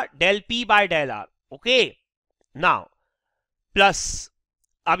आपका del P bye del are. Okay, now plus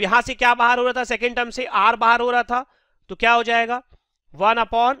अब यहां से क्या बाहर हो रहा था, सेकेंड टर्म से आर बाहर हो रहा था, तो क्या हो जाएगा 1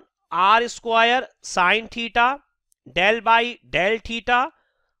 upon are square sine theta del by del theta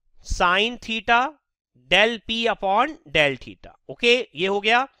sine theta del P upon del theta. Okay, ये हो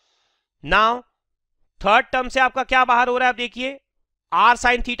गया। नाउ थर्ड टर्म से आपका क्या बाहर हो रहा है, आप देखिए आर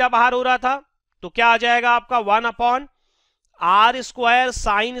साइन थीटा बाहर हो रहा था, तो क्या आ जाएगा आपका 1 upon are square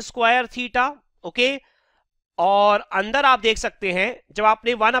sine square theta. Okay, और अंदर आप देख सकते हैं जब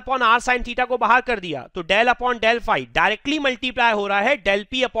आपने 1 अपॉन आर साइन थीटा को बाहर कर दिया तो del upon del phi directly multiply हो रहा है del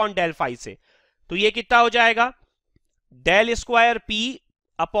P upon del phi से, तो ये कितना हो जाएगा del square P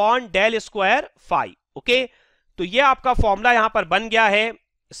upon del square phi. Okay, तो ये आपका फॉर्मूला यहां पर बन गया है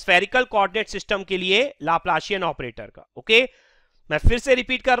स्फेरिकल कोऑर्डिनेट सिस्टम के लिए लाप्लाशियन ऑपरेटर का। ओके, मैं फिर से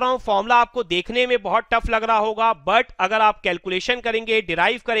रिपीट कर रहा हूं, फॉर्मूला आपको देखने में बहुत टफ लग रहा होगा, बट अगर आप कैलकुलेशन करेंगे,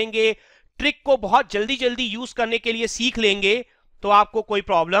 डिराइव करेंगे, ट्रिक को बहुत जल्दी जल्दी यूज करने के लिए सीख लेंगे, तो आपको कोई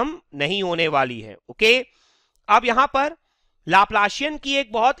प्रॉब्लम नहीं होने वाली है। ओके, अब यहां पर लाप्लाशियन की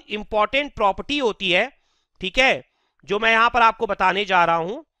एक बहुत इंपॉर्टेंट प्रॉपर्टी होती है, ठीक है, जो मैं यहां पर आपको बताने जा रहा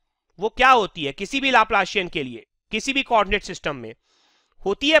हूं। वो क्या होती है किसी भी लाप्लाशियन के लिए, किसी भी कोऑर्डिनेट सिस्टम में,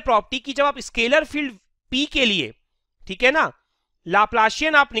 होती है प्रॉपर्टी कि जब आप स्केलर फील्ड P के लिए, ठीक है ना,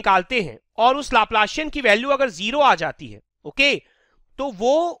 लाप्लाशियन आप निकालते हैं और उस लाप्लाशियन की वैल्यू अगर 0 आ जाती है, ओके, तो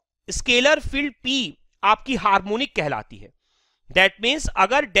वो स्केलर फील्ड P आपकी हार्मोनिक कहलाती है। दैट मीन्स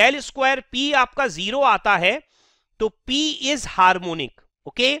अगर डेल स्क्वायर P आपका 0 आता है तो P इज हार्मोनिक,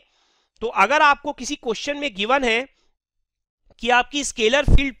 ओके। तो अगर आपको किसी क्वेश्चन में गिवन है कि आपकी स्केलर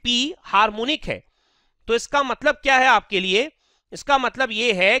फील्ड P हार्मोनिक है, तो इसका मतलब क्या है आपके लिए? इसका मतलब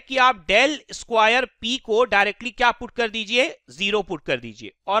ये है कि आप डेल स्क्वायर P को डायरेक्टली क्या पुट कर दीजिए? 0 पुट कर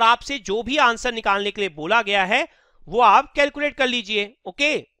दीजिए, और आपसे जो भी आंसर निकालने के लिए बोला गया है वो आप कैलकुलेट कर लीजिए।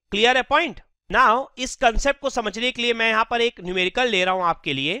 ओके, क्लियर है पॉइंट? नाउ इस कंसेप्ट को समझने के लिए मैं यहां पर एक न्यूमेरिकल ले रहा हूं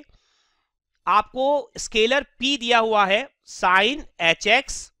आपके लिए। आपको स्केलर P दिया हुआ है sign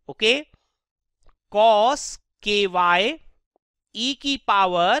HX, okay, cos KY e की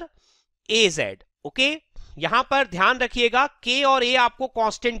पावर AZ, ओके। यहां पर ध्यान रखिएगा K और A आपको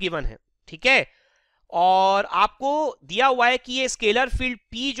कांस्टेंट गिवन है, ठीक है, और आपको दिया हुआ है कि ये स्केलर फील्ड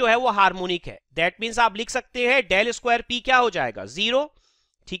P जो है वो हार्मोनिक है। दैट मीन्स आप लिख सकते हैं डेल स्क्वायर P क्या हो जाएगा? 0,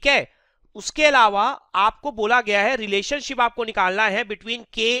 ठीक है। उसके अलावा आपको बोला गया है रिलेशनशिप आपको निकालना है between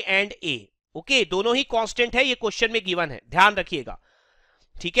K and A, okay, दोनों ही कांस्टेंट है, ये क्वेश्चन में गिवन है, ध्यान रखिएगा,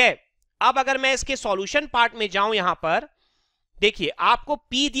 ठीक है। अब अगर मैं इसके सॉल्यूशन पार्ट में जाऊं, यहां पर देखिए आपको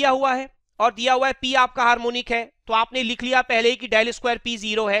P दिया हुआ है और दिया हुआ है P आपका हार्मोनिक है, तो आपने लिख लिया पहले ही कि डेल स्क्वायर P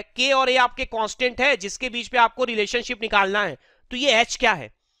 0 है। K और A आपके कांस्टेंट है जिसके बीच पे आपको रिलेशनशिप निकालना है। तो ये H क्या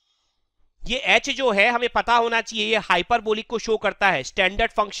है? ये H जो है हमें पता होना चाहिए, ये हाइपरबोलिक को शो करता है,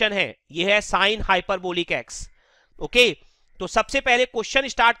 स्टैंडर्ड फंक्शन है, ये है साइन हाइपरबोलिक x, ओके। तो सबसे पहले क्वेश्चन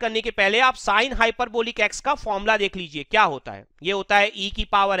स्टार्ट करने के पहले आप साइन हाइपरबोलिक x का फॉर्मूला देख लीजिए क्या होता है। ये होता है e की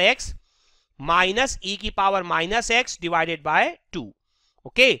पावर x माइनस e की power minus x divided by 2,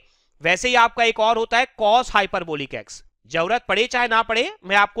 okay. वैसे ही आपका एक और होता है कॉस हाइपरबोलिक x, जरूरत पड़े चाहे ना पड़े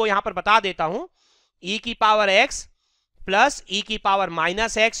मैं आपको यहां पर बता देता हूं, e की पावर x प्लस e की power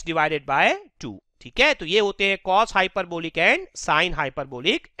minus x divided by 2, ठीक है। तो ये होते हैं cos hyperbolic and sine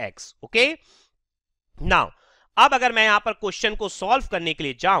hyperbolic x, okay. Now अब अगर मैं यहां पर क्वेश्चन को सॉल्व करने के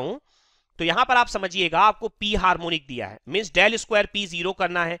लिए जाऊं तो यहां पर आप समझिएगा आपको P हार्मोनिक दिया है, मींस डेल स्क्वायर P 0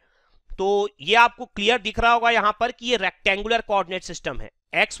 करना है। तो ये आपको क्लियर दिख रहा होगा यहां पर कि ये रेक्टेंगुलर कोऑर्डिनेट सिस्टम है,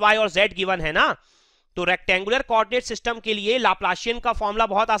 x y और z गिवन है ना। तो रेक्टेंगुलर कोऑर्डिनेट सिस्टम के लिए लाप्लाशियन का फॉर्मूला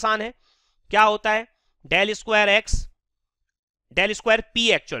बहुत आसान है, क्या होता है? डेल स्क्वायर P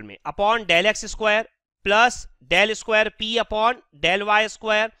एक्चुअल में upon del x square plus del square P upon del y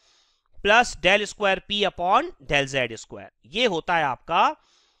square plus del square P upon del z square. ये होता है आपका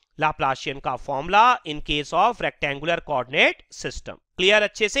लाप्लाशियन का formula in case of rectangular coordinate system. Clear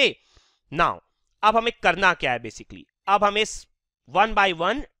अच्छे से? Now अब हमें करना क्या है बेसिकली, अब हमें 1 बाय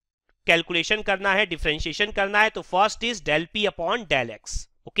 1 कैलकुलेशन करना है, डिफरेंशिएशन करना है। तो first is del P upon del x,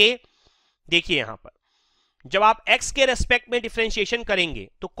 okay. देखिए यहां पर जब आप x के रेस्पेक्ट में डिफरेंशिएशन करेंगे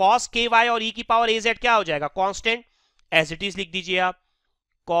तो cos KY और e की पावर AZ क्या हो जाएगा? कांस्टेंट, एज इट इज लिख दीजिए आप,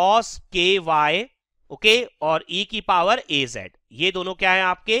 cos KY, ओके, और e की पावर AZ, ये दोनों क्या है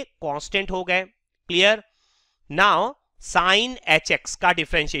आपके? कांस्टेंट हो गए। क्लियर? नाउ साइन HX का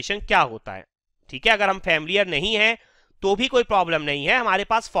डिफरेंशिएशन क्या होता है, ठीक है। अगर हम फैमिलियर नहीं है तो भी कोई प्रॉब्लम नहीं है, हमारे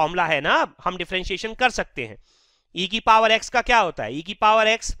पास फॉर्मूला है ना, हम डिफरेंशिएशन कर सकते हैं। e की पावर x का क्या होता है? e की पावर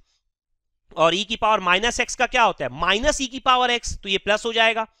x, और e की पावर माइनस x का क्या होता है? माइनस e की पावर x, तो ये प्लस हो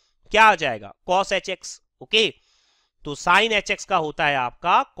जाएगा, क्या आ जाएगा? cos hx, okay. तो साइन hx का होता है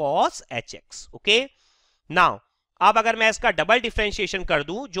आपका cos hx, ओके। नाउ अब अगर मैं इसका डबल डिफरेंशिएशन कर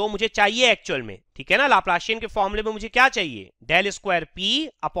दूं जो मुझे चाहिए एक्चुअल में, ठीक है ना, लाप्लाशियन के फॉर्मूले में मुझे क्या चाहिए? Del square P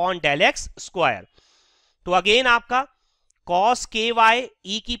upon del x square. तो अगेन आपका cos KY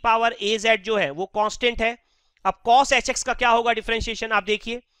e की पावर AZ जो है वो कांस्टेंट है। अब cos hx का क्या होगा डिफरेंशिएशन? आप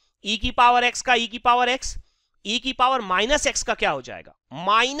देखिए, e की पावर x का e की पावर x, e की पावर माइनस x का क्या हो जाएगा?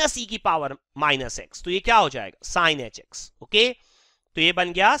 माइनस e की पावर माइनस x, तो ये क्या हो जाएगा? Sign hx, okay. तो ये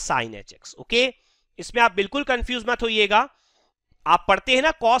बन गया साइन hx, ओके। इसमें आप बिल्कुल कंफ्यूज मत होइएगा, आप पढ़ते हैं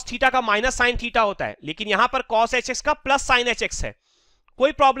ना cos थीटा का माइनस साइन थीटा होता है, लेकिन यहां पर cos hx का प्लस साइन hx है,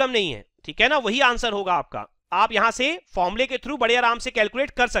 कोई प्रॉब्लम नहीं है, ठीक है ना, वही आंसर होगा आपका। आप यहां से फॉर्मूले के थ्रू बड़े आराम से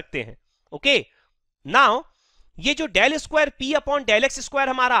कैलकुलेट कर सकते हैं, ओके। नाउ ये जो del square P upon del x square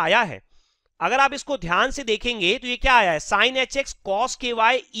हमारा आया है, अगर आप इसको ध्यान से देखेंगे तो ये क्या आया है? Sign HX cos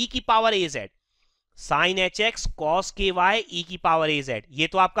KY e की power AZ, sign HX cos KY e की पावर AZ, ये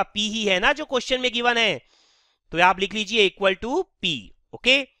तो आपका P ही है ना जो क्वेश्चन में गिवन है, तो आप लिख लीजिए equal to P,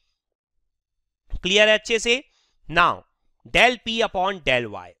 okay. Clear है अच्छे से? Now del P upon del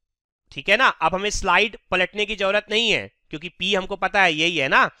Y, ठीक है ना। अब हमें स्लाइड पलटने की जरूरत नहीं है क्योंकि P हमको पता है यही है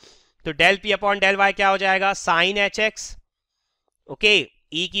ना। तो del P upon del Y क्या हो जाएगा? साइन HX, ओके,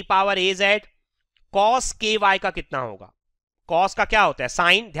 ई की पावर ए जेड, कॉस के वाई का कितना होगा, कॉस का क्या होता है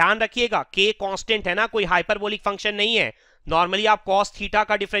साइन, ध्यान रखिएगा के कांस्टेंट है ना, कोई हाइपरबोलिक फंक्शन नहीं है, नॉर्मली आप कॉस थीटा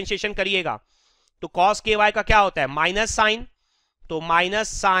का डिफरेंशिएशन करिएगा, तो कॉस के वाई का क्या होता है माइनस साइन, तो माइनस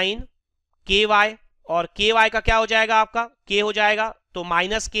साइन के वाई, और के वाई का क्या हो जाएगा आपका के हो जाएगा, तो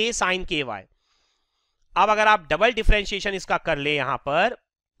माइनस के साइन के वाई। अब अगर आप डबल डिफरेंशिएशन इसका कर ले यहां पर,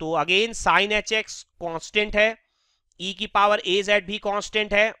 तो again sine h x constant है, ई की पावर ए जेड भी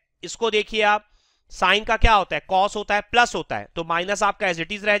कॉन्स्टेंट है, इसको देखिए आप, साइन का क्या होता है कॉस होता है प्लस होता है, तो माइनस आपका एज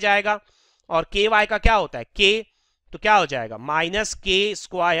इट इज रह जाएगा, और के वाई का क्या होता है के, तो क्या हो जाएगा माइनस के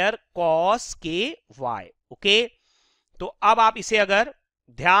स्क्वायर कॉस के वाई। ओके, तो अब आप इसे अगर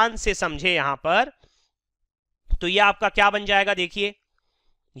ध्यान से समझे यहां पर, तो ये आपका क्या बन जाएगा, देखिए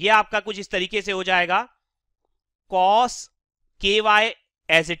ये आपका कुछ इस तरीके से हो जाएगा, कॉस के वाई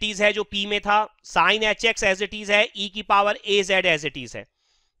एज इट इज है जो पी में था, sine h x as it is है, ई की power A Z as it is है,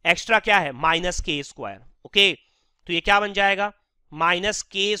 एक्स्ट्रा क्या है माइनस के स्क्वायर। ओके, तो ये क्या बन जाएगा माइनस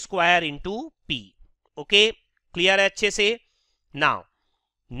के square into P. Okay, clear है अच्छे से। नाउ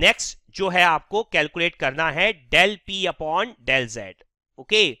नेक्स्ट जो है आपको कैलकुलेट करना है del P upon del Z.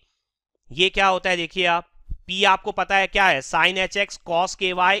 Okay, ये क्या होता है देखिए आप, पी आपको पता है क्या है साइन एच एक्स कॉस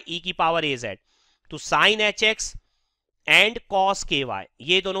के वाई ई की पावर ए जेड, तो sine h x and cos के वाई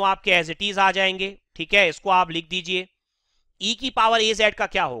ये दोनों आपके एज इट इज आ जाएंगे, ठीक है, इसको आप लिख दीजिए। ई की पावर ए जेड का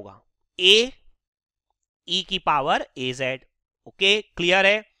क्या होगा ए ई की पावर ए जेड। ओके, क्लियर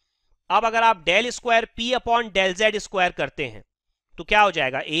है। अब अगर आप del square P upon del Z square करते हैं तो क्या हो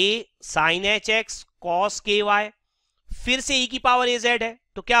जाएगा ए साइन एच एक्स कॉस के वाई, फिर से ई की पावर ए जेड है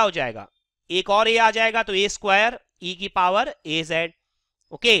तो क्या हो जाएगा एक और ए आ जाएगा, तो ए स्क्वायर ई की पावर ए जेड।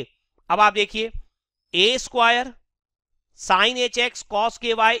 ओके, अब आप देखिए ए square sine h x cos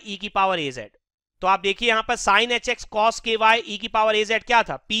के वाई ई की पावर ए जेड, तो आप देखिए यहां पर साइन एच एक्स कॉस के वाई ई की पावर ए जेड क्या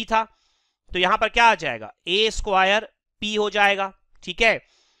था पी था, तो यहां पर क्या आ जाएगा ए स्क्वायर पी हो जाएगा। ठीक है,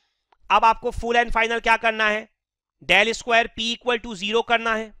 अब आपको फुल एंड फाइनल क्या करना है del square P equal to 0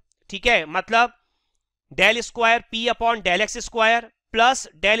 करना है। ठीक है, मतलब del square P upon del x square plus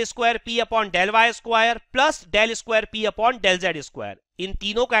del square P upon del Y square plus del square P upon del Z square, इन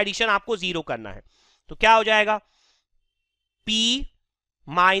तीनों का एडिशन आपको 0 करना है, तो क्या हो जाएगा P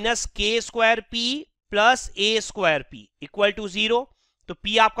माइनस के square P plus A square P equal to 0, तो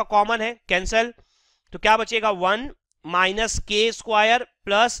P आपका कॉमन है कैंसल, तो क्या बचेगा 1 माइनस के square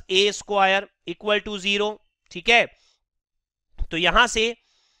plus A square equal to 0। ठीक है, तो यहां से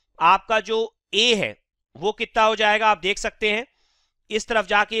आपका जो A है वो कितना हो जाएगा आप देख सकते हैं, इस तरफ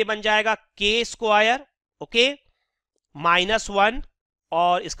जाके ये बन जाएगा के स्क्वायर ओके माइनस 1,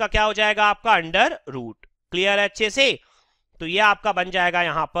 और इसका क्या हो जाएगा आपका अंडर रूट। क्लियर है अच्छे से, तो ये आपका बन जाएगा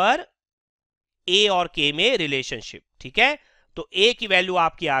यहां पर ए और के में रिलेशनशिप। ठीक है, तो ए की वैल्यू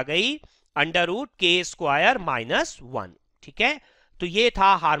आपकी आ गई अंडर रूट के स्क्वायर माइनस 1। ठीक है, तो ये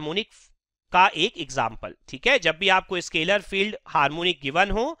था हार्मोनिक का एक एग्जाम्पल। ठीक है, जब भी आपको स्केलर फील्ड हार्मोनिक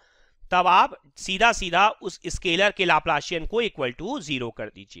गिवन हो तब आप सीधा सीधा उस स्केलर के लाप्लाशियन को इक्वल टू 0 कर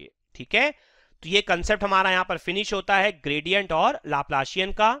दीजिए। ठीक है, तो ये कंसेप्ट हमारा यहां पर फिनिश होता है ग्रेडियंट और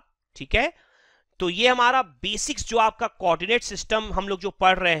लाप्लाशियन का। ठीक है, तो ये हमारा बेसिक्स जो आपका कोऑर्डिनेट सिस्टम हम लोग जो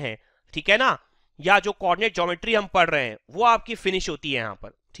पढ़ रहे हैं, ठीक है ना, या जो कोऑर्डिनेट ज्योमेट्री हम पढ़ रहे हैं वो आपकी फिनिश होती है यहां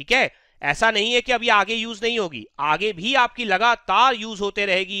पर। ठीक है, ऐसा नहीं है कि अभी आगे यूज नहीं होगी, आगे भी आपकी लगातार यूज होते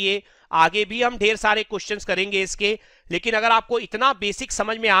रहेगी ये, आगे भी हम ढेर सारे क्वेश्चंस करेंगे इसके, लेकिन अगर आपको इतना बेसिक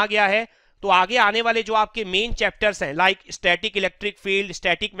समझ में आ गया है तो आगे आने वाले जो आपके मेन चैप्टर्स हैं like static electric field,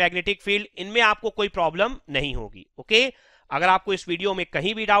 static magnetic field, इनमें आपको कोई प्रॉब्लम नहीं होगी। ओके, अगर आपको इस वीडियो में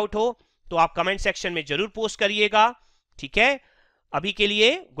कहीं भी डाउट हो तो आप कमेंट सेक्शन में जरूर पोस्ट करिएगा। ठीक है, अभी के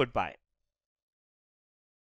लिए गुड बाय।